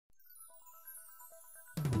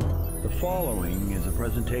The following is a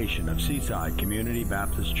presentation of Seaside Community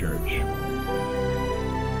Baptist Church.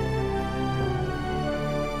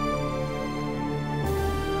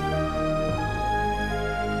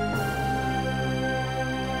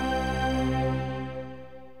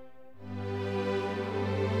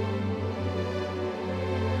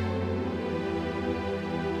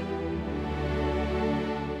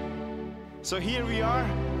 So here we are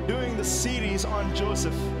doing the series on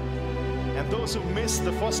Joseph. And those who missed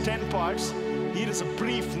the first 10 parts, here is a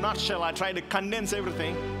brief nutshell. I try to condense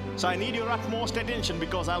everything. So I need your utmost attention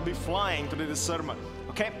because I'll be flying through this sermon.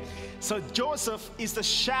 Okay? So Joseph is the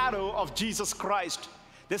shadow of Jesus Christ.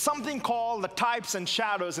 There's something called the types and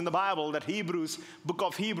shadows in the Bible that book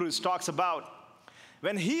of Hebrews talks about.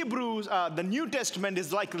 When the New Testament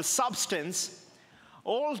is like the substance,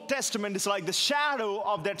 Old Testament is like the shadow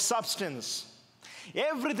of that substance.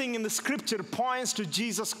 Everything in the scripture points to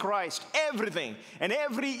Jesus Christ. Everything and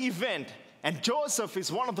every event. And Joseph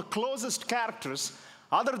is one of the closest characters,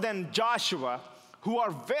 other than Joshua, who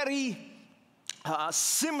are very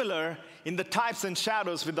similar in the types and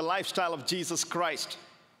shadows with the lifestyle of Jesus Christ.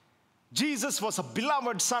 Jesus was a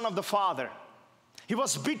beloved son of the Father. He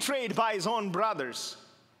was betrayed by his own brothers.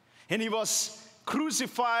 And he was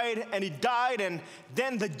crucified and he died, and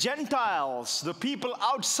then the Gentiles, the people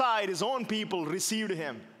outside his own people, received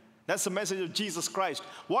him. That's the message of Jesus Christ.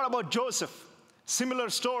 What about Joseph? Similar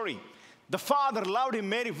story. The father loved him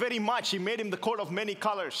very, very much. He made him the coat of many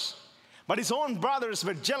colors. But his own brothers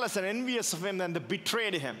were jealous and envious of him, and they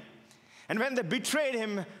betrayed him. And when they betrayed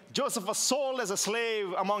him, Joseph was sold as a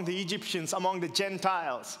slave among the Egyptians, among the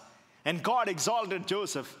Gentiles. And God exalted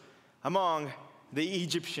Joseph among the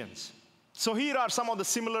Egyptians. So here are some of the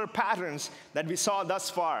similar patterns that we saw thus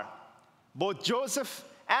far. Both Joseph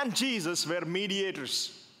and Jesus were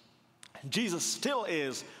mediators. Jesus still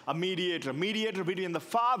is a mediator between the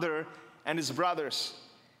Father and his brothers.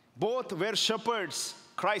 Both were shepherds.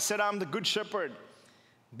 Christ said, "I'm the good shepherd."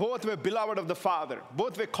 Both were beloved of the Father.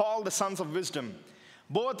 Both were called the sons of wisdom.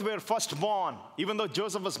 Both were firstborn. Even though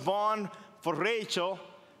Joseph was born for Rachel,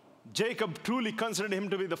 Jacob truly considered him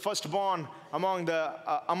to be the firstborn among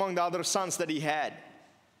the other sons that he had.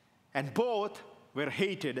 And both were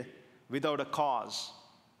hated without a cause.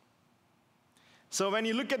 So when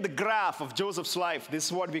you look at the graph of Joseph's life, this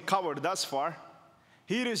is what we covered thus far.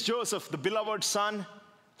 Here is Joseph, the beloved son,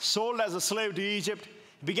 sold as a slave to Egypt,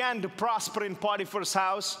 began to prosper in Potiphar's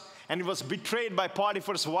house, and he was betrayed by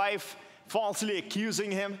Potiphar's wife, falsely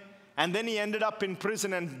accusing him. And then he ended up in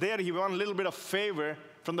prison, and there he won a little bit of favor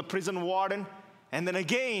from the prison warden. And then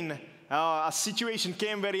again, a situation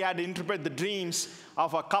came where he had to interpret the dreams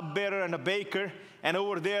of a cupbearer and a baker. And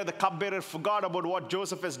over there, the cupbearer forgot about what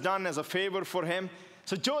Joseph has done as a favor for him.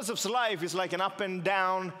 So Joseph's life is like an up and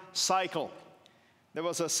down cycle. There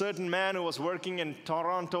was a certain man who was working in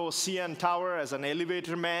Toronto CN Tower as an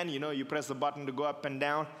elevator man. You know, you press the button to go up and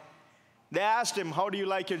down. They asked him, "How do you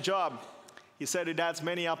like your job?" He said, "It has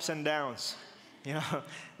many ups and downs." You know,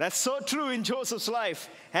 that's so true in Joseph's life,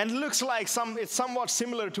 and looks like it's somewhat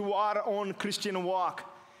similar to our own Christian walk.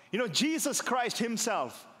 You know, Jesus Christ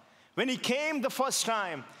himself, when he came the first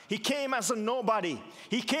time, he came as a nobody.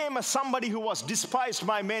 He came as somebody who was despised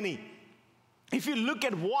by many. If you look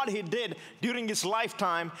at what he did during his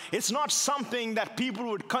lifetime, it's not something that people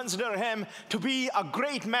would consider him to be a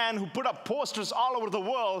great man who put up posters all over the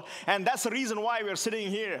world, and that's the reason why we're sitting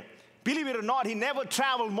here. Believe it or not, he never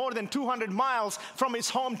traveled more than 200 miles from his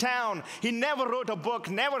hometown. He never wrote a book,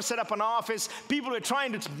 never set up an office. People were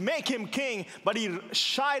trying to make him king, but he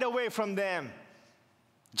shied away from them.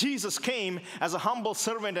 Jesus came as a humble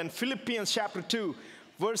servant, and Philippians chapter 2,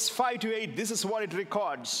 verse 5 to 8, this is what it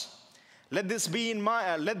records. Let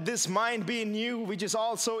this mind be in you, which is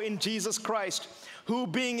also in Jesus Christ, who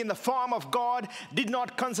being in the form of God did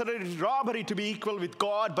not consider it robbery to be equal with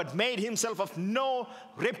God, but made himself of no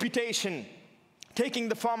reputation, taking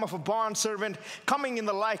the form of a bondservant, coming in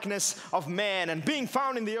the likeness of man, and being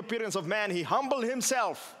found in the appearance of man, he humbled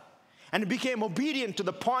himself and became obedient to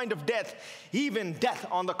the point of death, even death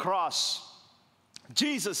on the cross.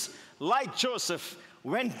 Jesus, like Joseph,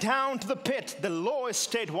 went down to the pit, the lowest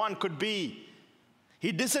state one could be.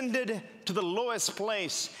 He descended to the lowest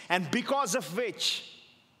place, and because of which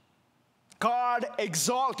God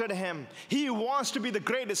exalted him. He who wants to be the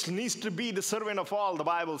greatest needs to be the servant of all, the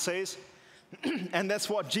Bible says. And that's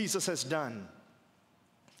what Jesus has done.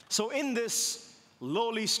 So in this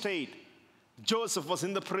lowly state, Joseph was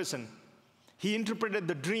in the prison. He interpreted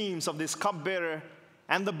the dreams of this cupbearer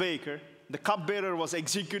and the baker. The cupbearer was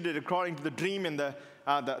executed according to the dream, and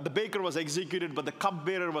the baker was executed, but the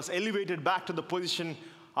cupbearer was elevated back to the position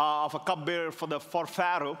of a cupbearer for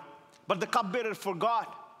Pharaoh. But the cupbearer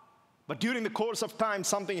forgot. But during the course of time,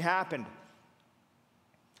 something happened.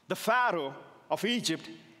 The Pharaoh of Egypt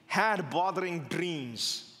had bothering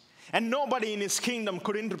dreams, and nobody in his kingdom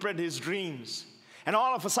could interpret his dreams. And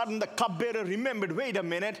all of a sudden, the cupbearer remembered, wait a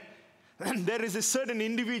minute, there is a certain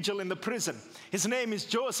individual in the prison. His name is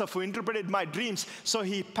Joseph, who interpreted my dreams. So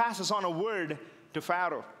he passes on a word to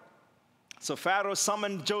Pharaoh. So Pharaoh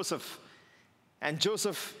summoned Joseph, and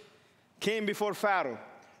Joseph came before Pharaoh.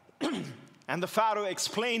 And the Pharaoh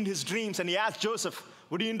explained his dreams, and he asked Joseph,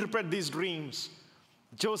 would you interpret these dreams?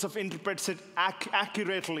 Joseph interprets it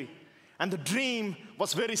accurately. And the dream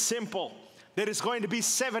was very simple. There is going to be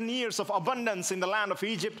 7 years of abundance in the land of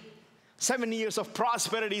Egypt, 7 years of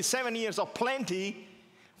prosperity, 7 years of plenty,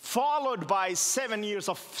 followed by 7 years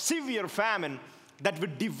of severe famine that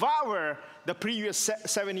would devour the previous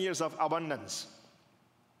 7 years of abundance.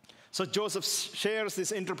 So Joseph shares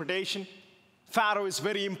this interpretation. Pharaoh is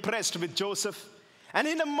very impressed with Joseph. And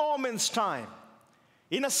in a moment's time,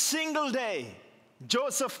 in a single day,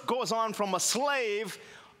 Joseph goes on from a slave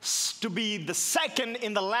to be the second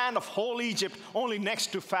in the land of whole Egypt, only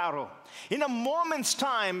next to Pharaoh. In a moment's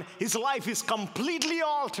time, his life is completely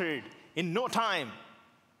altered in no time.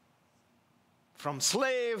 From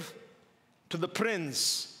slave to the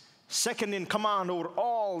prince, second in command over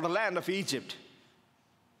all the land of Egypt.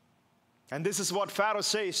 And this is what Pharaoh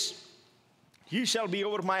says. You shall be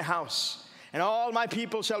over my house, and all my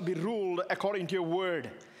people shall be ruled according to your word.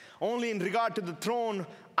 Only in regard to the throne,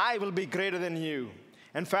 I will be greater than you.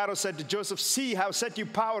 And Pharaoh said to Joseph, see, I have set you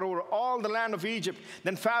power over all the land of Egypt.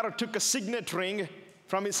 Then Pharaoh took a signet ring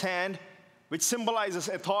from his hand, which symbolizes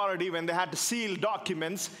authority. When they had to seal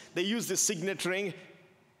documents, they used this signet ring,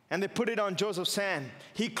 and they put it on Joseph's hand.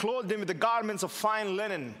 He clothed him with the garments of fine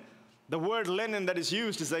linen. The word linen that is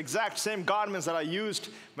used is the exact same garments that are used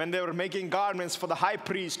when they were making garments for the high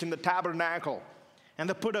priest in the tabernacle. And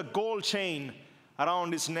they put a gold chain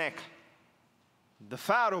around his neck. The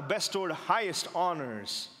Pharaoh bestowed highest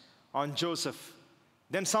honors on Joseph.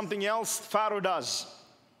 Then something else Pharaoh does.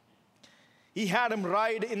 He had him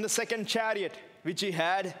ride in the second chariot which he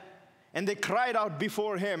had, and they cried out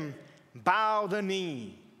before him, bow the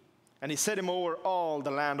knee. And he set him over all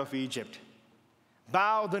the land of Egypt.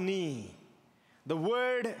 Bow the knee. The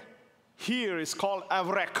word here is called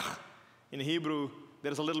avrek. In Hebrew,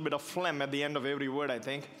 there's a little bit of phlegm at the end of every word, I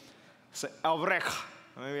think. So avrek.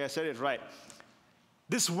 Maybe I said it right.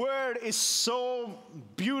 This word is so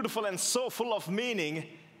beautiful and so full of meaning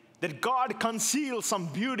that God conceals some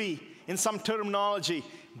beauty in some terminology.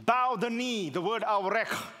 Bow the knee. The word avrek.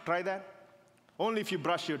 Try that. Only if you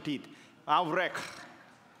brush your teeth. Avrek.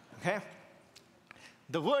 Okay?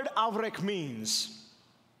 The word avrek means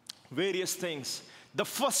various things. The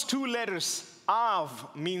first two letters, Av,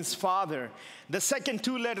 means father. The second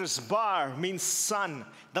two letters, Bar, means son.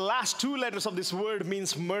 The last two letters of this word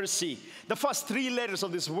means mercy. The first three letters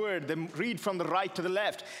of this word, they read from the right to the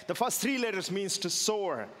left. The first three letters means to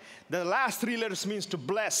soar. The last three letters means to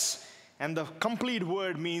bless. And the complete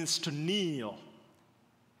word means to kneel.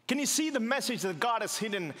 Can you see the message that God has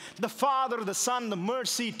hidden? The Father, the Son, the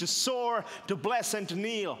mercy, to soar, to bless, and to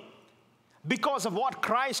kneel. Because of what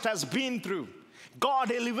Christ has been through,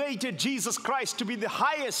 God elevated Jesus Christ to be the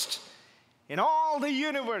highest in all the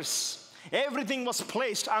universe. Everything was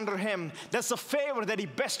placed under him. That's the favor that he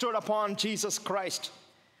bestowed upon Jesus Christ.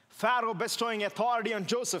 Pharaoh bestowing authority on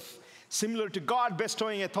Joseph, similar to God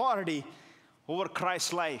bestowing authority over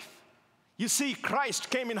Christ's life. You see, Christ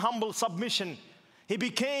came in humble submission. He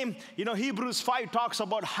became, Hebrews 5 talks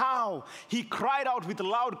about how he cried out with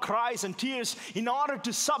loud cries and tears in order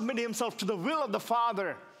to submit himself to the will of the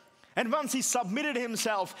Father. And once he submitted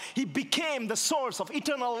himself, he became the source of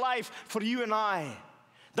eternal life for you and I.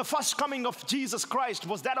 The first coming of Jesus Christ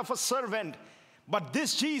was that of a servant. But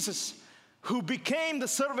this Jesus, who became the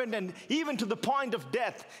servant and even to the point of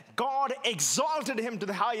death, God exalted him to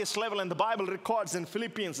the highest level. And the Bible records in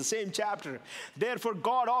Philippians, the same chapter. Therefore,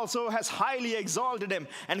 God also has highly exalted him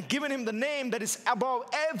and given him the name that is above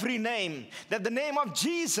every name, that the name of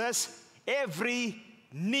Jesus, every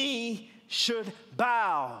knee should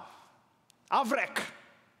bow. Avrek.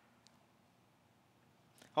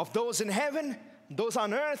 Of those in heaven, those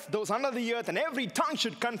on earth, those under the earth, and every tongue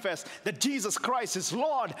should confess that Jesus Christ is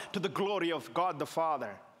Lord, to the glory of God the Father.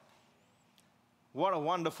 What a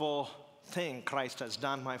wonderful thing Christ has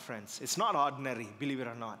done, my friends. It's not ordinary, believe it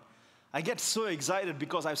or not. I get so excited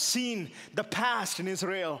because I've seen the past in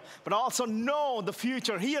Israel, but I also know the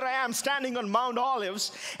future. Here I am standing on Mount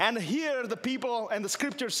Olives, and here the people and the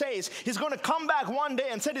scripture says he's going to come back one day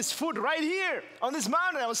and set his foot right here on this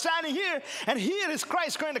mountain. I was standing here, and here is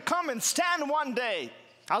Christ going to come and stand one day.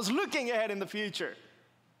 I was looking ahead in the future.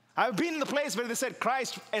 I've been in the place where they said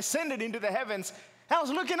Christ ascended into the heavens. I was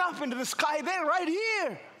looking up into the sky there, right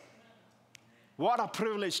here. What a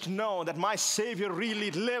privilege to know that my Savior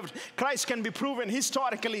really lived. Christ can be proven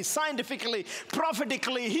historically, scientifically,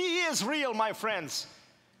 prophetically. He is real, my friends.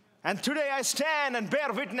 And today I stand and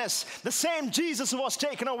bear witness. The same Jesus who was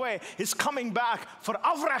taken away is coming back for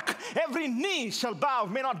Avrak. Every knee shall bow.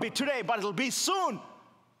 It may not be today, but it'll be soon.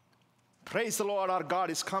 Praise the Lord, our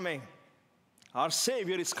God is coming. Our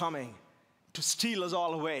Savior is coming to steal us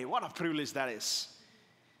all away. What a privilege that is.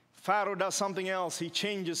 Pharaoh does something else. He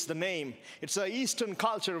changes the name. It's an Eastern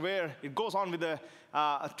culture where it goes on with a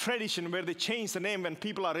tradition where they change the name when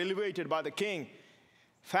people are elevated by the king.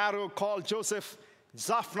 Pharaoh called Joseph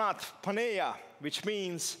Zaphnath Paneah, which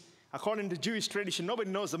means, according to Jewish tradition,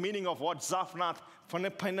 nobody knows the meaning of what Zaphnath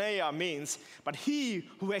Paneah means, but he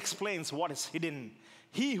who explains what is hidden.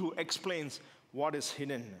 He who explains what is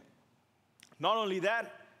hidden. Not only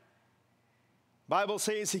that, Bible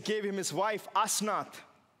says he gave him his wife Asnath,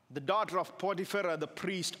 the daughter of Potiphar, the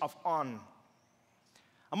priest of On.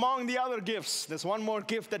 Among the other gifts, there's one more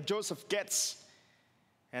gift that Joseph gets.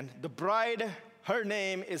 And the bride, her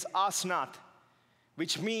name is Asnath,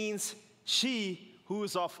 which means she who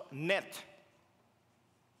is of Neth.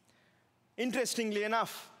 Interestingly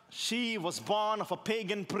enough, she was born of a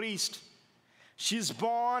pagan priest. She's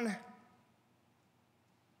born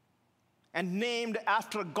and named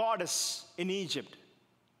after a goddess in Egypt.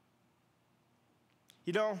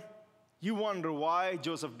 You know, you wonder why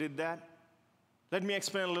Joseph did that. Let me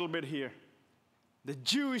explain a little bit here. The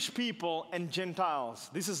Jewish people and Gentiles,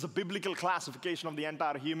 this is the biblical classification of the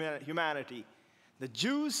entire humanity. The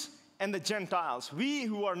Jews and the Gentiles. We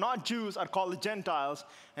who are not Jews are called the Gentiles,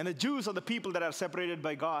 and the Jews are the people that are separated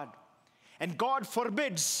by God. And God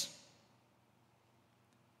forbids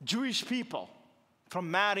Jewish people from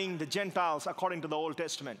marrying the Gentiles according to the Old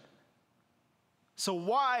Testament. So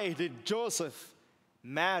why did Joseph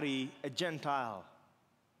marry a Gentile?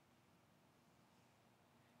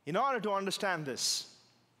 In order to understand this,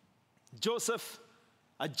 Joseph,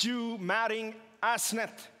 a Jew, marrying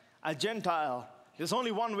Asnath, a Gentile, there's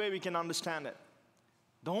only one way we can understand it.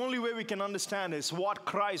 The only way we can understand is what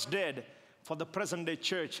Christ did for the present day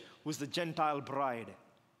church, who is the Gentile bride.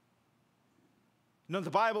 You know, the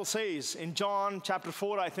Bible says in John chapter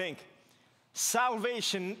 4, I think,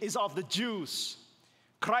 salvation is of the Jews.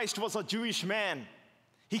 Christ was a Jewish man.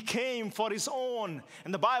 He came for his own.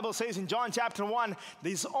 And the Bible says in John chapter 1,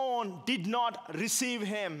 his own did not receive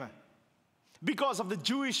him because of the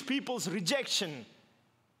Jewish people's rejection,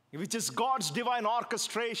 which is God's divine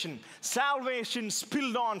orchestration. Salvation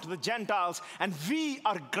spilled on to the Gentiles, and we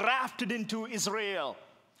are grafted into Israel.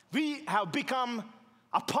 We have become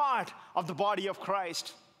a part of the body of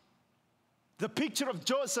Christ. The picture of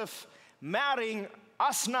Joseph marrying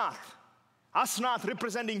Asnath, Asnath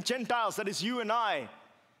representing Gentiles, that is you and I.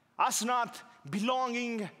 Asnath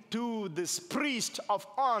belonging to this priest of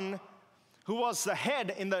On, who was the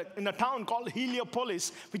head in a town called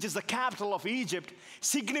Heliopolis, which is the capital of Egypt,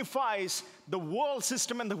 signifies the world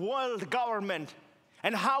system and the world government,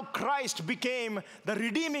 and how Christ became the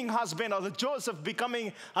redeeming husband, or the Joseph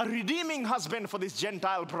becoming a redeeming husband for this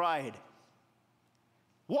Gentile bride.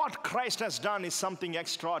 What Christ has done is something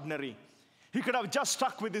extraordinary. He could have just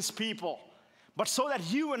stuck with his people, but so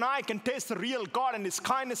that you and I can taste the real God and his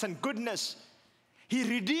kindness and goodness, he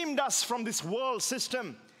redeemed us from this world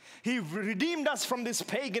system. He redeemed us from this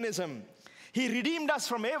paganism. He redeemed us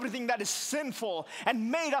from everything that is sinful and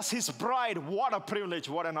made us his bride. What a privilege,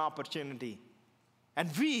 what an opportunity. And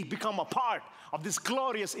we become a part of this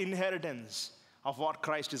glorious inheritance of what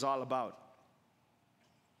Christ is all about.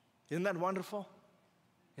 Isn't that wonderful?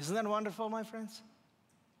 Isn't that wonderful, my friends?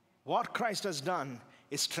 What Christ has done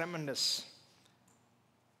is tremendous.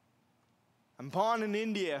 I'm born in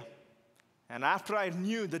India, and after I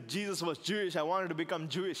knew that Jesus was Jewish, I wanted to become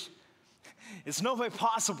Jewish. It's no way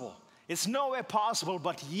possible. It's no way possible,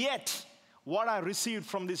 but yet what I received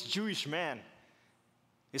from this Jewish man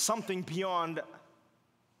is something beyond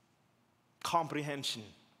comprehension.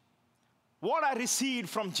 What I received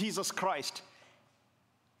from Jesus Christ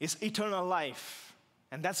is eternal life,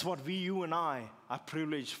 and that's what you and I are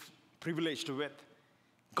privileged with.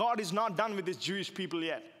 God is not done with his Jewish people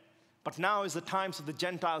yet, but now is the times of the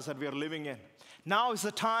Gentiles that we are living in. Now is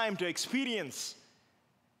the time to experience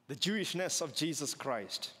the Jewishness of Jesus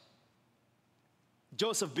Christ.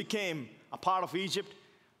 Joseph became a part of Egypt.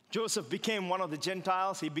 Joseph became one of the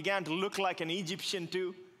Gentiles. He began to look like an Egyptian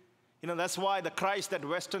too. You know, that's why the Christ that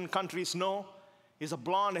Western countries know is a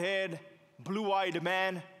blonde-haired, blue-eyed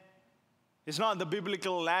man. It's not the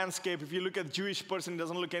biblical landscape. If you look at the Jewish person, it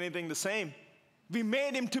doesn't look anything the same. We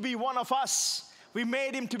made him to be one of us. We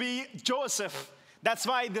made him to be Joseph. That's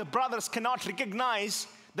why the brothers cannot recognize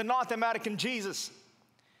the North American Jesus.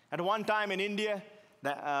 At one time in India,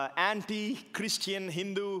 the anti-Christian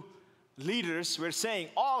Hindu leaders were saying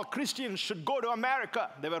all Christians should go to America.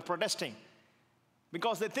 They were protesting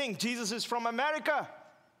because they think Jesus is from America.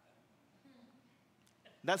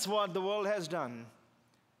 That's what the world has done.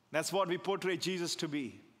 That's what we portray Jesus to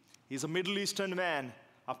be. He's a Middle Eastern man,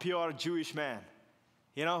 a pure Jewish man.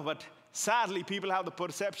 But sadly, people have the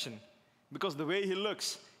perception because the way he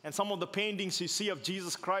looks and some of the paintings you see of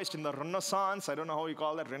Jesus Christ in the Renaissance, I don't know how you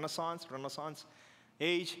call that, Renaissance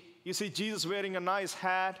age, you see Jesus wearing a nice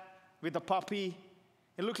hat with a puppy.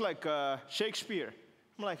 It looks like Shakespeare.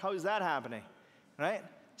 I'm like, how is that happening, right?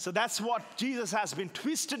 So that's what Jesus has been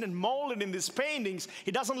twisted and molded in these paintings. He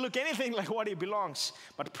doesn't look anything like what he belongs.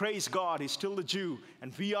 But praise God, he's still the Jew,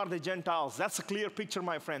 and we are the Gentiles. That's a clear picture,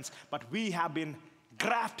 my friends. But we have been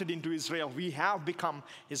grafted into Israel. We have become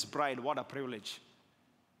his bride. What a privilege.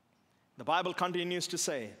 The Bible continues to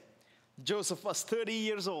say, Joseph was 30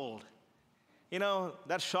 years old.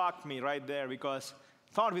 That shocked me right there because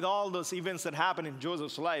I thought with all those events that happened in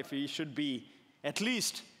Joseph's life, he should be at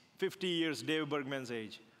least 50 years Dave Bergman's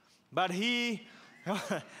age. But he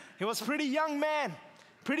was pretty young man.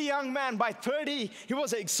 By 30, he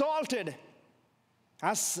was exalted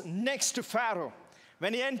as next to Pharaoh.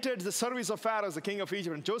 When he entered the service of Pharaoh as the king of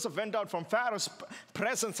Egypt, and Joseph went out from Pharaoh's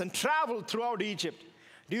presence and traveled throughout Egypt.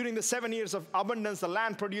 During the 7 years of abundance, the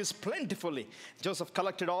land produced plentifully. Joseph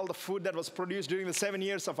collected all the food that was produced during the 7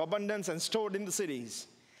 years of abundance and stored in the cities.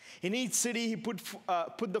 In each city, he put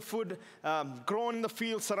the food grown in the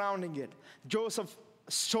fields surrounding it. Joseph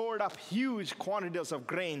stored up huge quantities of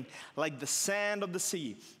grain like the sand of the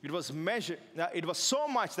sea. It was so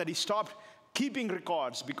much that he stopped keeping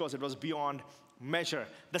records because it was beyond measure.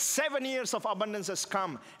 The 7 years of abundance has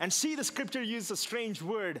come. And see, the scripture uses a strange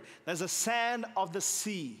word. There's the sand of the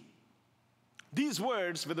sea. These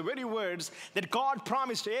words were the very words that God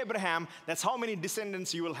promised to Abraham. That's how many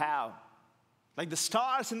descendants you will have. Like the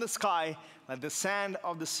stars in the sky, like the sand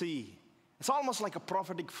of the sea. It's almost like a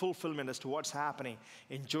prophetic fulfillment as to what's happening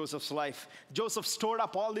in Joseph's life. Joseph stored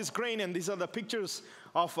up all this grain, and these are the pictures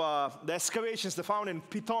of the excavations they found in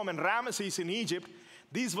Pithom and Ramesses in Egypt.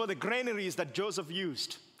 These were the granaries that Joseph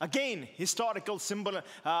used. Again, historical symbol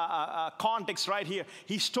context right here.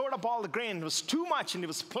 He stored up all the grain. It was too much and it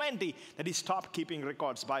was plenty that he stopped keeping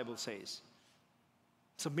records, Bible says.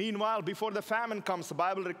 So meanwhile, before the famine comes, the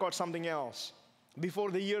Bible records something else. Before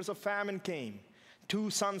the years of famine came, 2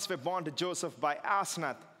 sons were born to Joseph by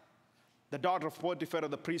Asnath, the daughter of Potiphar,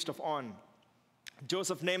 the priest of On.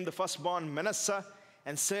 Joseph named the firstborn Manasseh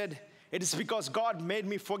and said, "It is because God made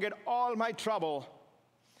me forget all my trouble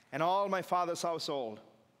and all my father's household."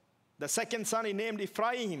 The second son he named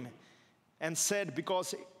Ephraim and said,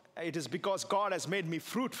 "It is because God has made me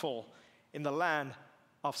fruitful in the land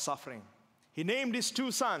of suffering." He named his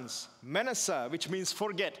 2 sons Manasseh, which means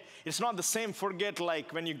forget. It's not the same forget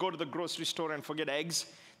like when you go to the grocery store and forget eggs.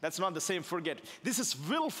 That's not the same forget. This is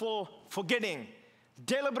willful forgetting.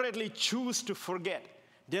 Deliberately choose to forget.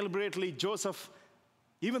 Deliberately, Joseph,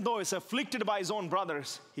 even though he's afflicted by his own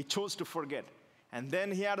brothers, he chose to forget. And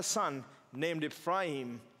then he had a son named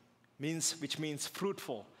Ephraim, which means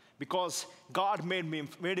fruitful, because God made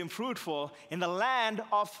him fruitful in the land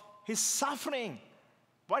of his suffering.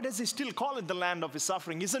 Why does he still call it the land of his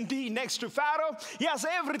suffering? Isn't he next to Pharaoh? He has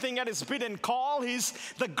everything at his bid and call. He's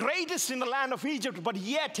the greatest in the land of Egypt, but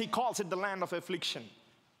yet he calls it the land of affliction.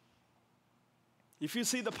 If you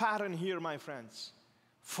see the pattern here, my friends,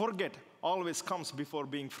 forget always comes before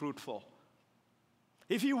being fruitful.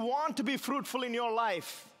 If you want to be fruitful in your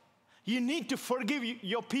life, you need to forgive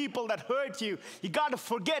your people that hurt you. You got to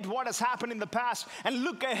forget what has happened in the past and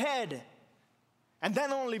look ahead. And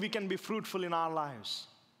then only we can be fruitful in our lives.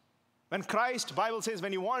 When Christ, Bible says,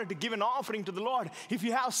 when he wanted to give an offering to the Lord, if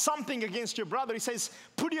you have something against your brother, he says,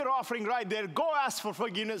 put your offering right there. Go ask for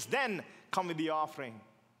forgiveness, then come with the offering.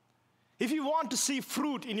 If you want to see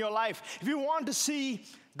fruit in your life, if you want to see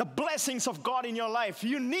the blessings of God in your life,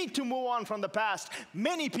 you need to move on from the past.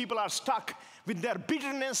 Many people are stuck with their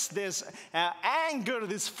bitterness, this anger,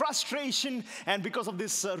 this frustration, and because of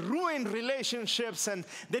this ruined relationships, and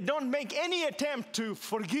they don't make any attempt to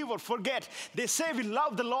forgive or forget. They say we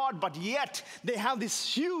love the Lord, but yet they have these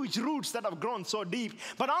huge roots that have grown so deep.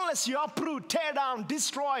 But unless you uproot, tear down,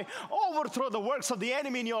 destroy, overthrow the works of the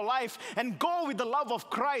enemy in your life and go with the love of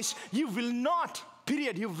Christ, you will not,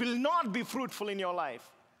 period, you will not be fruitful in your life.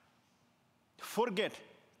 Forget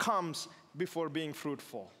comes before being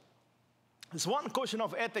fruitful. There's one question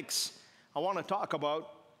of ethics I want to talk about.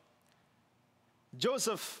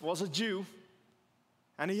 Joseph was a Jew,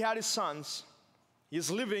 and he had his sons.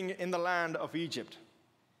 He's living in the land of Egypt.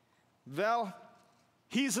 Well,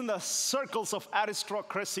 he's in the circles of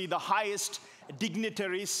aristocracy, the highest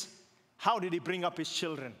dignitaries. How did he bring up his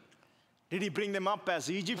children? Did he bring them up as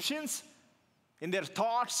Egyptians in their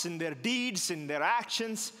thoughts, in their deeds, in their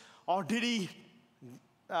actions? Or did he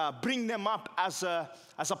bring them up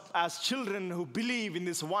as children who believe in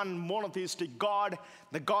this one monotheistic God,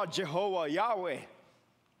 the God Jehovah, Yahweh?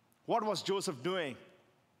 What was Joseph doing?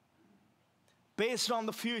 Based on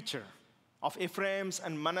the future of Ephraim's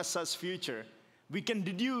and Manasseh's future, we can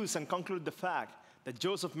deduce and conclude the fact that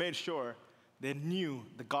Joseph made sure they knew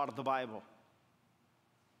the God of the Bible.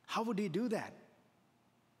 How would he do that?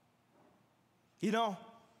 You know,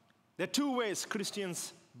 there are two ways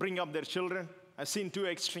Christians bring up their children. I've seen two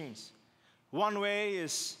extremes. One way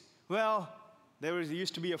is, well, there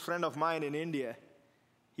used to be a friend of mine in India.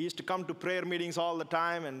 He used to come to prayer meetings all the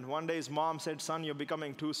time, and one day his mom said, "Son, you're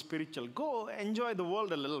becoming too spiritual. Go enjoy the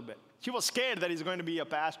world a little bit." She was scared that he's going to be a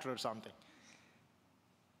pastor or something.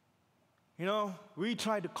 You know, we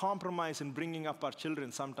try to compromise in bringing up our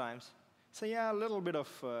children sometimes. So yeah, a little bit of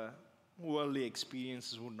worldly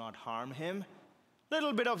experiences would not harm him.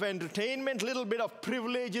 Little bit of entertainment, little bit of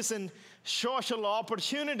privileges and social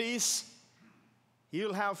opportunities.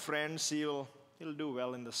 He'll have friends, he'll do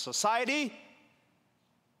well in the society.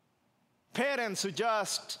 Parents who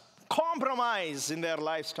just compromise in their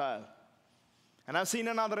lifestyle. And I've seen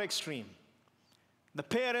another extreme. The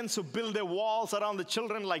parents who build their walls around the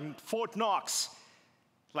children like Fort Knox.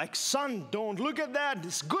 Like, son, don't look at that.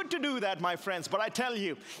 It's good to do that, my friends. But I tell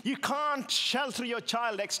you, you can't shelter your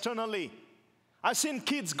child externally. I've seen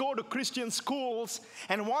kids go to Christian schools,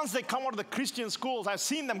 and once they come out of the Christian schools, I've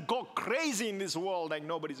seen them go crazy in this world like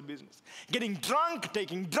nobody's business. Getting drunk,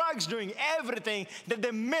 taking drugs, doing everything that they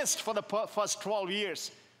missed for the first 12 years.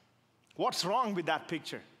 What's wrong with that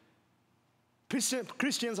picture?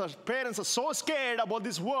 Christians, parents are so scared about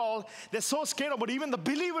this world. They're so scared about even the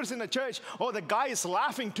believers in the church. Oh, the guy is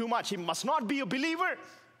laughing too much. He must not be a believer.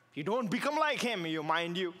 You don't become like him,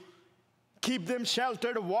 mind you. Keep them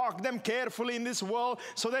sheltered, walk them carefully in this world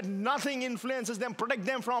so that nothing influences them, protect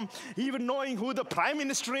them from even knowing who the prime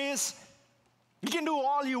minister is. You can do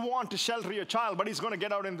all you want to shelter your child, but he's going to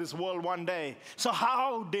get out in this world one day. So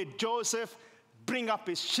how did Joseph bring up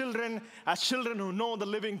his children as children who know the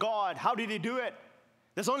living God? How did he do it?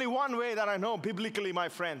 There's only one way that I know biblically, my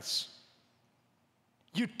friends.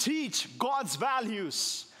 You teach God's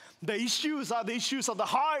values. The issues are the issues of the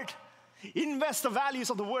heart. Invest the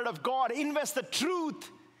values of the Word of God. Invest the truth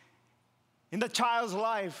in the child's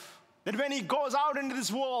life. That when he goes out into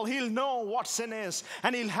this world, he'll know what sin is.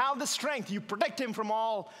 And he'll have the strength. You protect him from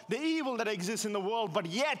all the evil that exists in the world. But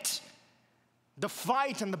yet, the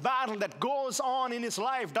fight and the battle that goes on in his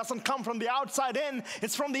life doesn't come from the outside in.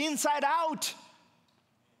 It's from the inside out.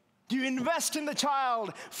 You invest in the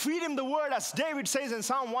child. Feed him the word, as David says in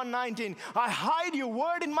Psalm 119. I hide your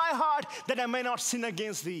word in my heart that I may not sin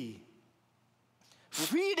against thee.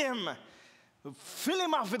 Feed him. Fill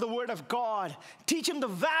him up with the word of God. Teach him the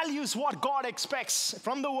values, what God expects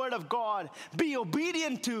from the word of God. Be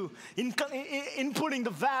obedient to inputting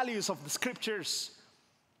the values of the scriptures.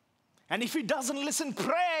 And if he doesn't listen,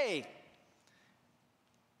 pray.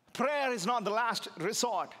 Prayer is not the last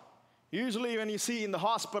resort. Usually when you see in the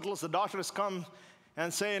hospitals, the doctors come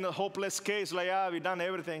and say in a hopeless case, like, we've done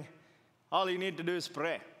everything. All you need to do is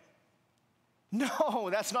pray. No,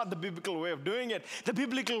 that's not the biblical way of doing it. The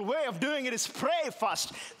biblical way of doing it is pray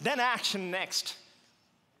first, then action next.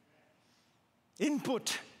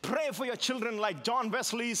 Input. Pray for your children like John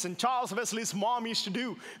Wesley's and Charles Wesley's mom used to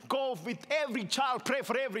do. Go with every child, pray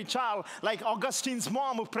for every child. Like Augustine's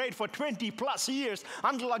mom who prayed for 20 plus years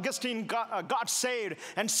until Augustine got saved.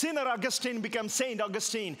 And sinner Augustine became Saint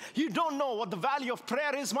Augustine. You don't know what the value of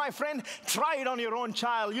prayer is, my friend? Try it on your own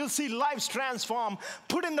child. You'll see lives transform.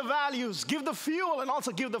 Put in the values, give the fuel, and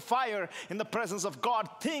also give the fire in the presence of God.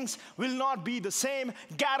 Things will not be the same.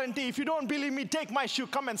 Guarantee. If you don't believe me, take my shoe,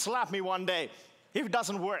 come and slap me one day. If it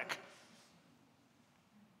doesn't work.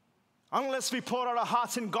 Unless we pour out our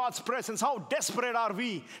hearts in God's presence, how desperate are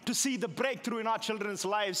we to see the breakthrough in our children's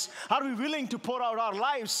lives? Are we willing to pour out our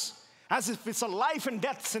lives as if it's a life and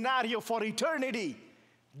death scenario for eternity?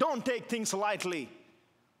 Don't take things lightly.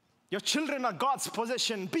 Your children are God's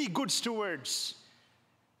possession. Be good stewards.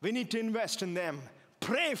 We need to invest in them.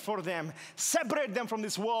 Pray for them. Separate them from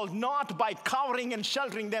this world, not by covering and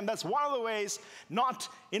sheltering them. That's one of the ways, not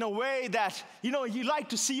in a way that, you like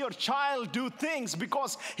to see your child do things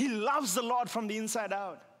because he loves the Lord from the inside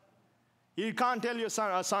out. You can't tell your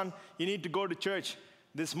son, you need to go to church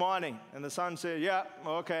this morning. And the son says, yeah,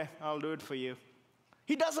 okay, I'll do it for you.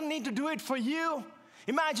 He doesn't need to do it for you.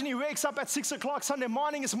 Imagine he wakes up at 6 o'clock Sunday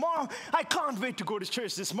morning. His mom, I can't wait to go to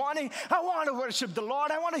church this morning. I want to worship the Lord.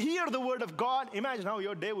 I want to hear the word of God. Imagine how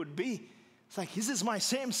your day would be. It's like, is this my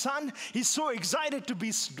same son? He's so excited to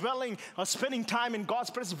be dwelling or spending time in God's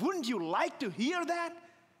presence. Wouldn't you like to hear that?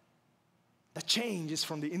 The change is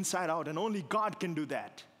from the inside out, and only God can do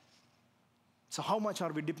that. So how much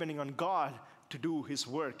are we depending on God to do His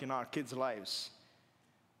work in our kids' lives?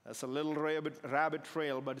 That's a little rabbit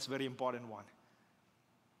trail, but it's a very important one.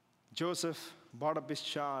 Joseph brought up his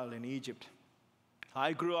child in Egypt.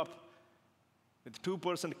 I grew up with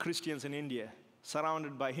 2% Christians in India,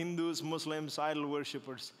 surrounded by Hindus, Muslims, idol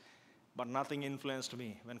worshippers, but nothing influenced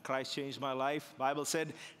me. When Christ changed my life, the Bible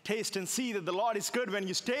said, taste and see that the Lord is good. When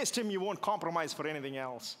you taste Him, you won't compromise for anything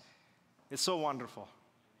else. It's so wonderful.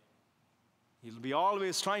 You'll be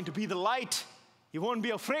always trying to be the light. You won't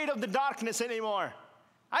be afraid of the darkness anymore.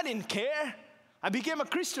 I didn't care. I became a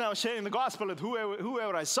Christian. I was sharing the gospel with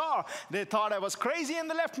whoever I saw. They thought I was crazy and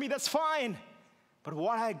they left me. That's fine. But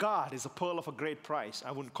what I got is a pearl of a great price.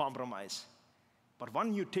 I wouldn't compromise. But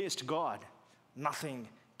when you taste God, nothing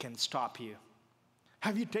can stop you.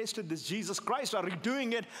 Have you tasted this Jesus Christ? Are you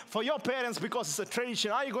doing it for your parents because it's a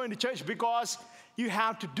tradition? Are you going to church because you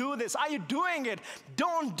have to do this? Are you doing it?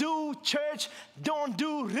 Don't do church. Don't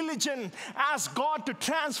do religion. Ask God to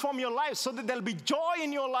transform your life so that there'll be joy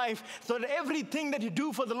in your life, so that everything that you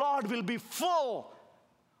do for the Lord will be full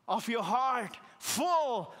of your heart,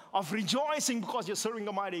 full of rejoicing because you're serving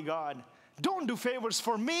a mighty God. Don't do favors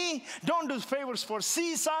for me. Don't do favors for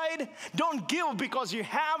Seaside. Don't give because you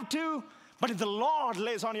have to. But if the Lord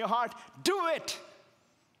lays on your heart, do it.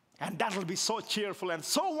 And that will be so cheerful and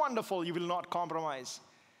so wonderful, you will not compromise.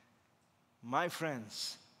 My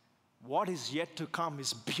friends, what is yet to come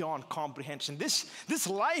is beyond comprehension. This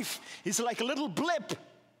life is like a little blip.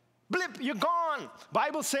 Blip, you're gone.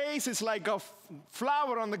 Bible says it's like a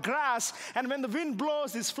flower on the grass, and when the wind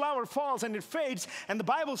blows, this flower falls and it fades. And the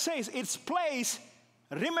Bible says its place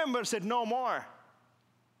remembers it no more.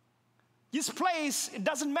 This place, it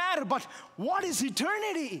doesn't matter, but what is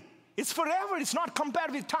eternity? It's forever. It's not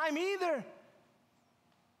compared with time either.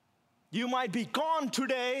 You might be gone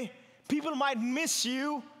today. People might miss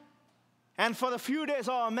you. And for the few days,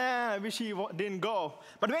 oh man, I wish he didn't go.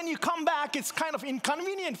 But when you come back, it's kind of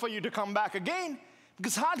inconvenient for you to come back again.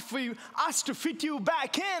 Because it's hard for us to fit you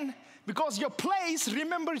back in. Because your place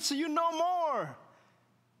remembers you no more.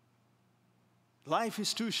 Life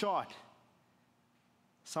is too short.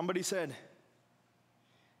 Somebody said,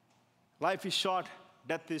 life is short,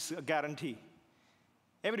 death is a guarantee.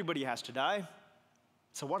 Everybody has to die.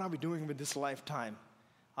 So what are we doing with this lifetime?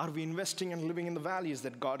 Are we investing and living in the values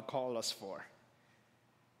that God called us for?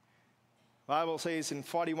 The Bible says in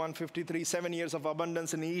 41:53, 7 years of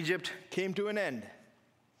abundance in Egypt came to an end.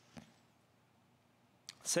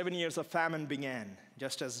 7 years of famine began,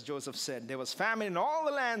 just as Joseph said. There was famine in all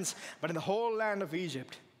the lands, but in the whole land of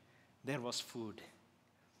Egypt, there was food.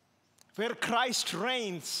 Where Christ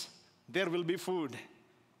reigns, there will be food.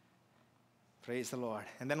 Praise the Lord.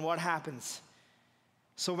 And then what happens?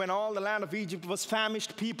 So when all the land of Egypt was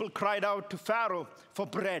famished, people cried out to Pharaoh for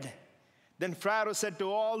bread. Then Pharaoh said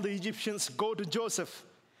to all the Egyptians, go to Joseph.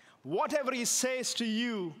 Whatever he says to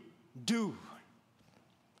you, do.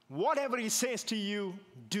 Whatever he says to you,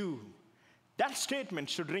 do. That statement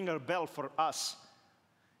should ring a bell for us.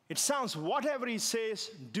 It sounds, whatever he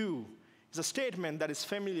says, do. It's a statement that is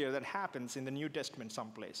familiar, that happens in the New Testament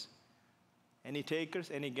someplace. Any takers,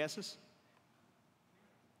 any guesses?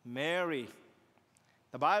 Mary.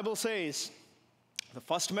 The Bible says, the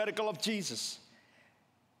first miracle of Jesus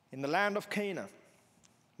in the land of Cana.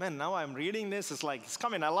 Man, now I'm reading this, it's like, it's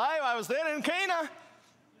coming alive. I was there in Cana.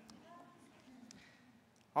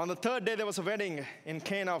 On the third day, there was a wedding in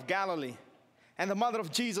Cana of Galilee, and the mother of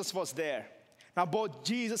Jesus was there. Now, both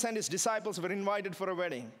Jesus and his disciples were invited for a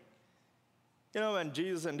wedding. You know, when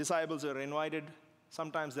Jesus and disciples are invited,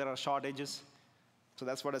 sometimes there are shortages. So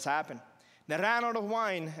that's what has happened. They ran out of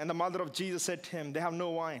wine, and the mother of Jesus said to him, they have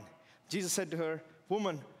no wine. Jesus said to her,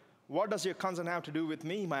 woman, what does your concern have to do with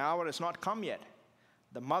me? My hour has not come yet.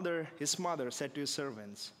 His mother said to his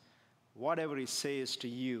servants, whatever he says to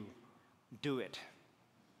you, do it.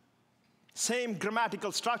 Same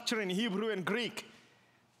grammatical structure in Hebrew and Greek.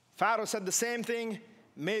 Pharaoh said the same thing.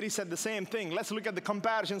 Mary said the same thing. Let's look at the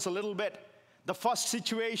comparisons a little bit. The first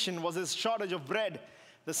situation was a shortage of bread.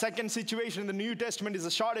 The second situation in the New Testament is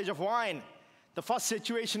a shortage of wine. The first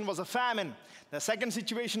situation was a famine. The second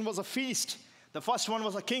situation was a feast. The first one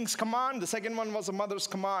was a king's command. The second one was a mother's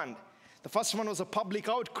command. The first one was a public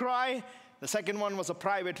outcry. The second one was a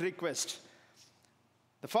private request.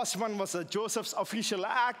 The first one was Joseph's official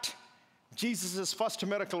act. Jesus' first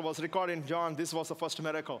miracle was recorded in John. This was the first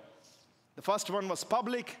miracle. The first one was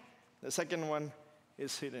public. The second one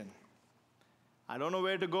is hidden. I don't know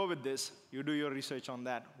where to go with this. You do your research on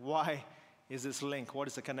that. Why is this link? What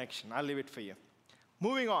is the connection? I'll leave it for you.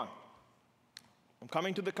 Moving on. I'm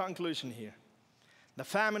coming to the conclusion here. The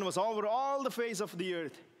famine was over all the face of the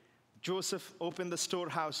earth. Joseph opened the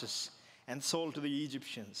storehouses and sold to the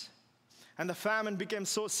Egyptians. And the famine became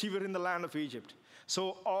so severe in the land of Egypt.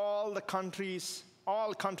 So all countries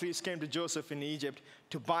came to Joseph in Egypt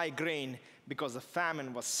to buy grain because the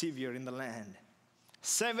famine was severe in the land.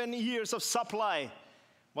 7 years of supply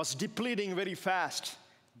was depleting very fast.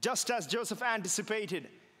 Just as Joseph anticipated,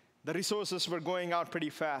 the resources were going out pretty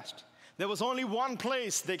fast. There was only one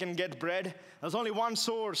place they can get bread. There's only one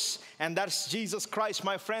source, and that's Jesus Christ,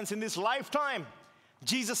 my friends. In this lifetime,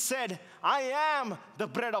 Jesus said, I am the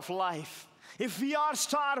bread of life. If we are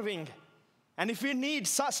starving, and if we need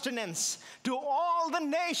sustenance to all the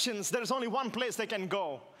nations, there's only one place they can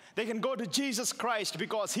go. They can go to Jesus Christ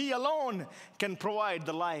because He alone can provide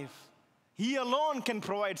the life. He alone can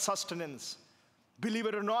provide sustenance. Believe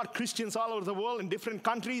it or not, Christians all over the world in different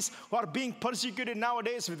countries who are being persecuted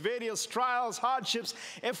nowadays with various trials, hardships,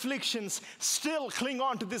 afflictions, still cling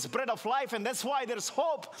on to this bread of life, and that's why there's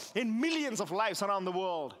hope in millions of lives around the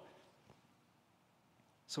world.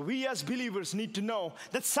 So we as believers need to know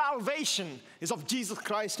that salvation is of Jesus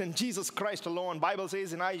Christ and Jesus Christ alone. Bible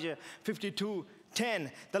says in Isaiah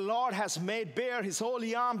 52:10, the Lord has made bare His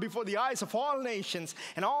holy arm before the eyes of all nations,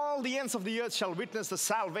 and all the ends of the earth shall witness the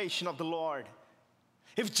salvation of the Lord.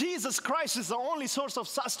 If Jesus Christ is the only source of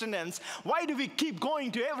sustenance, why do we keep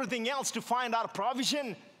going to everything else to find our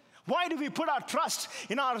provision? Why do we put our trust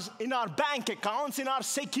in our bank accounts, in our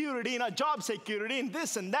security, in our job security, in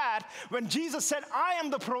this and that, when Jesus said, I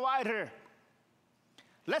am the provider?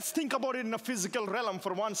 Let's think about it in a physical realm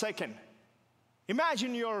for 1 second.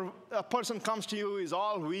 Imagine a person comes to you, is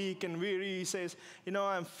all weak and weary. He says,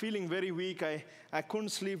 I'm feeling very weak. I couldn't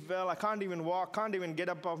sleep well. I can't even walk, can't even get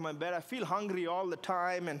up off my bed. I feel hungry all the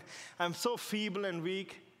time, and I'm so feeble and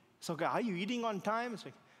weak. So, okay, are you eating on time? It's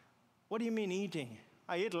like, what do you mean eating?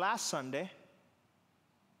 I ate last Sunday.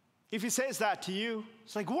 If he says that to you,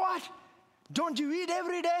 it's like, what? Don't you eat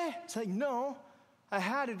every day? It's like, no, I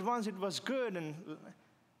had it once, it was good, and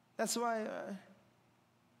that's why.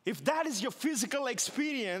 If that is your physical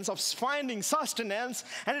experience of finding sustenance,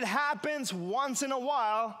 and it happens once in a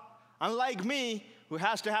while, unlike me, who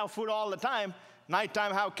has to have food all the time,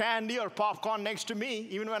 nighttime have candy or popcorn next to me,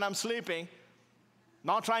 even when I'm sleeping.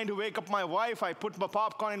 Not trying to wake up my wife, I put my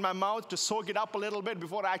popcorn in my mouth to soak it up a little bit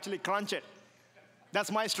before I actually crunch it.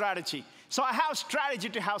 That's my strategy. So I have strategy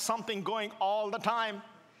to have something going all the time.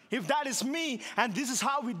 If that is me, and this is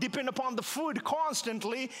how we depend upon the food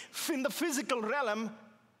constantly in the physical realm,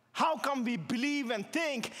 how come we believe and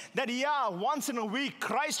think that, once in a week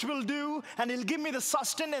Christ will do and He'll give me the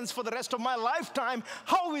sustenance for the rest of my lifetime?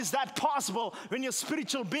 How is that possible when your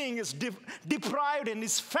spiritual being is deprived and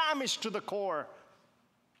is famished to the core?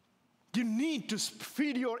 You need to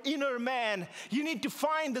feed your inner man. You need to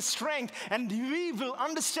find the strength, and we will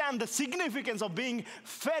understand the significance of being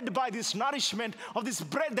fed by this nourishment of this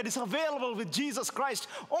bread that is available with Jesus Christ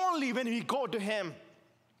only when we go to Him.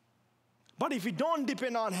 But if we don't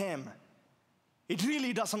depend on Him, it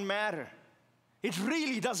really doesn't matter. It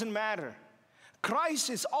really doesn't matter. Christ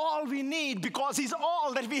is all we need because He's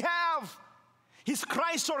all that we have. He's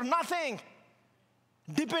Christ or nothing.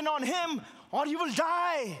 Depend on Him or you will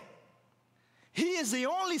die. He is the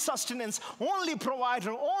only sustenance, only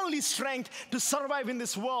provider, only strength to survive in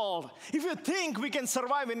this world. If you think we can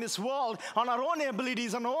survive in this world on our own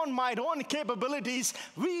abilities, on our own might, own capabilities,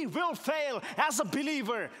 we will fail. As a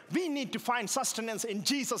believer, we need to find sustenance in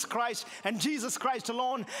Jesus Christ and Jesus Christ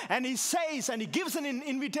alone. And He says, and He gives an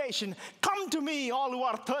invitation, come to me, all who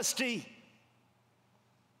are thirsty.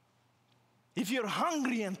 If you're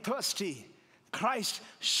hungry and thirsty, Christ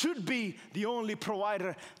should be the only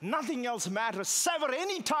provider. Nothing else matters. Sever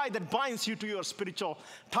any tie that binds you to your spiritual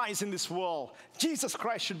ties in this world. Jesus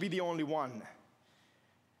Christ should be the only one.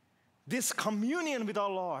 This communion with our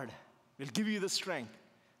Lord will give you the strength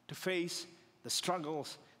to face the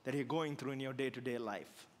struggles that you're going through in your day-to-day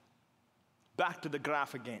life. Back to the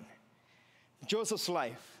graph again. Joseph's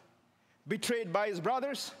life. Betrayed by his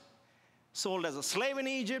brothers, sold as a slave in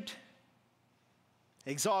Egypt,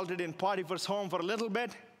 exalted in Potiphar's home for a little bit.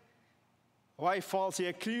 Wife falsely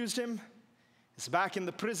accused him. He's back in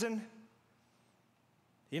the prison.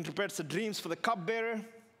 He interprets the dreams for the cupbearer.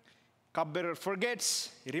 Cupbearer forgets.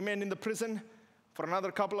 He remained in the prison for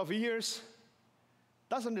another couple of years.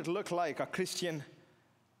 Doesn't it look like a Christian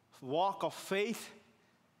walk of faith?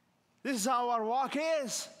 This is how our walk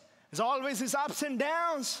is. There's always these ups and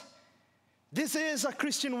downs. This is a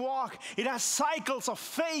Christian walk. It has cycles of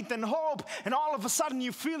faith and hope, and all of a sudden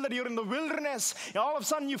you feel that you're in the wilderness. And all of a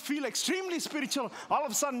sudden you feel extremely spiritual. All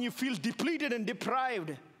of a sudden you feel depleted and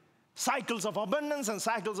deprived. Cycles of abundance and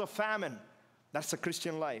cycles of famine. That's the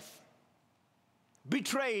Christian life.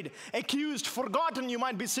 Betrayed, accused, forgotten, you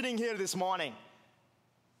might be sitting here this morning.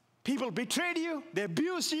 People betrayed you, they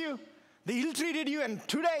abused you, they ill-treated you, and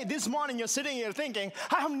today, this morning, you're sitting here thinking,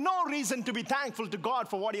 I have no reason to be thankful to God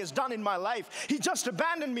for what He has done in my life. He just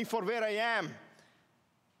abandoned me for where I am.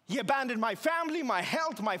 He abandoned my family, my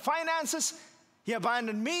health, my finances. He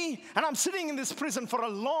abandoned me, and I'm sitting in this prison for a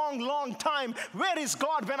long, long time. Where is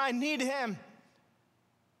God when I need Him?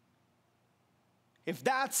 If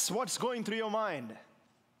that's what's going through your mind,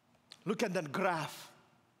 look at that graph.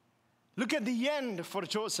 Look at the end for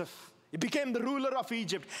Joseph. He became the ruler of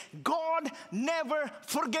Egypt. God never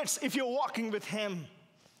forgets if you're walking with Him.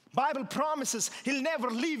 Bible promises He'll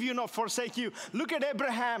never leave you nor forsake you. Look at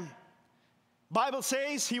Abraham. Bible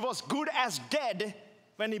says he was good as dead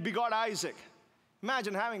when he begot Isaac.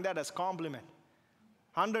 Imagine having that as compliment.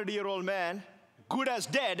 100-year-old man, good as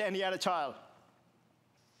dead, and he had a child.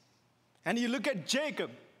 And you look at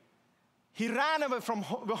Jacob. He ran away from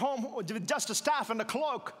home with just a staff and a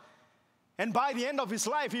cloak. And by the end of his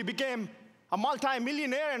life, he became a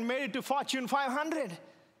multi-millionaire and made it to Fortune 500.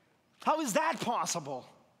 How is that possible?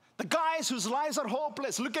 The guys whose lives are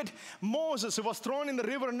hopeless. Look at Moses, who was thrown in the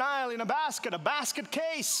river Nile in a basket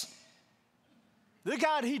case. Look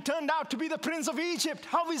at, he turned out to be the prince of Egypt.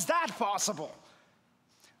 How is that possible?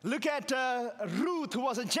 Look at Ruth, who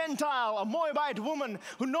was a Gentile, a Moabite woman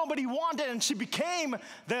who nobody wanted, and she became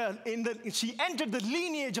she entered the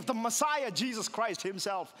lineage of the Messiah, Jesus Christ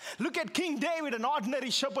Himself. Look at King David, an ordinary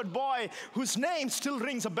shepherd boy whose name still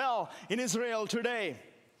rings a bell in Israel today.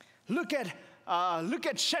 Look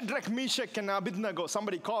at Shadrach, Meshach, and Abednego.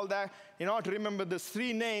 Somebody called that, in order to remember the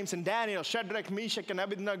three names in Daniel: Shadrach, Meshach, and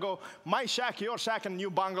Abednego. My shack, your shack, and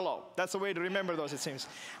new bungalow. That's the way to remember those, it seems.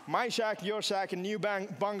 My shack, your shack, and new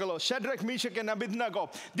bungalow. Shadrach, Meshach, and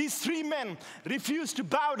Abednego. These three men refused to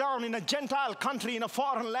bow down in a Gentile country, in a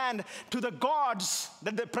foreign land, to the gods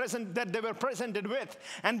that they were presented with.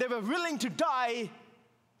 And they were willing to die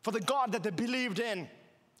for the God that they believed in.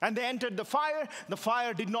 And they entered the fire. The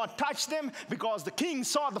fire did not touch them because the king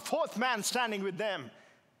saw the fourth man standing with them.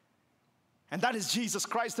 And that is Jesus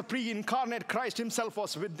Christ, the pre-incarnate Christ Himself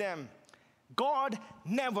was with them. God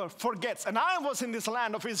never forgets. And I was in this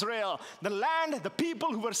land of Israel, the land, the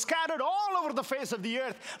people who were scattered all over the face of the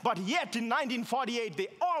earth. But yet in 1948, they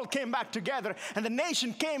all came back together and the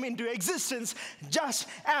nation came into existence just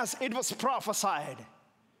as it was prophesied.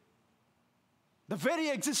 The very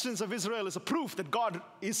existence of Israel is a proof that God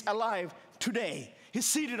is alive today. He's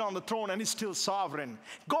seated on the throne and He's still sovereign.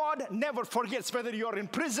 God never forgets, whether you're in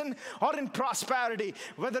prison or in prosperity,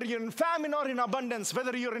 whether you're in famine or in abundance,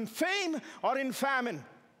 whether you're in fame or in famine,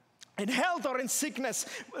 in health or in sickness,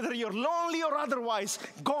 whether you're lonely or otherwise,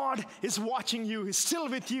 God is watching you. He's still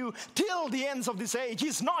with you till the ends of this age.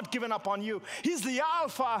 He's not given up on you. He's the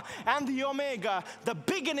Alpha and the Omega, the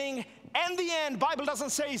beginning and the end. Bible doesn't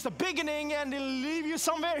say He's the beginning and He'll leave you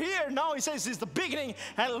somewhere here. No, He says He's the beginning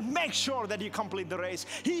and He'll make sure that you complete the race.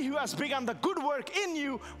 He who has begun the good work in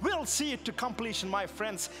you will see it to completion, my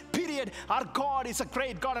friends. Period. Our God is a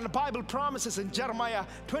great God, and the Bible promises in Jeremiah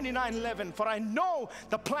 29:11, for I know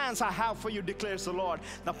the plans I have for you, declares the Lord.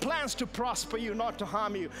 The plans to prosper you, not to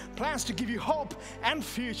harm you. Plans to give you hope and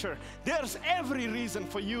future. There's every reason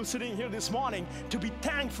for you sitting here this morning to be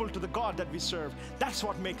thankful to the God that we serve. That's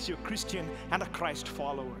what makes you a Christian and a Christ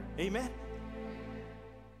follower. Amen.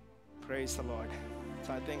 Praise the Lord.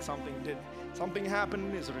 So I think something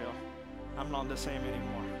happened in Israel. I'm not the same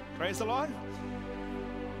anymore. Praise the Lord.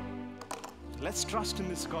 Let's trust in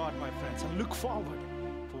this God, my friends, and look forward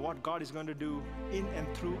for what God is going to do in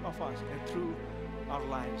and through of us and through our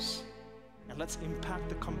lives. And let's impact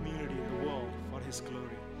the community and the world for His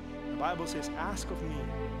glory. The Bible says, ask of me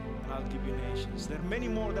and I'll give you nations. There are many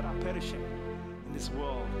more that are perishing in this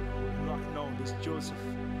world who do not know this Joseph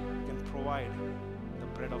can provide the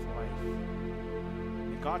bread of life.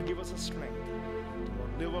 May God give us a strength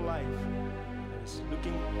to live a life that is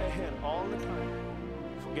looking ahead all the time,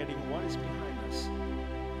 forgetting what is behind us,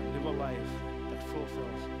 and live a life that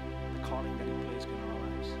fulfills the calling that He placed in our lives.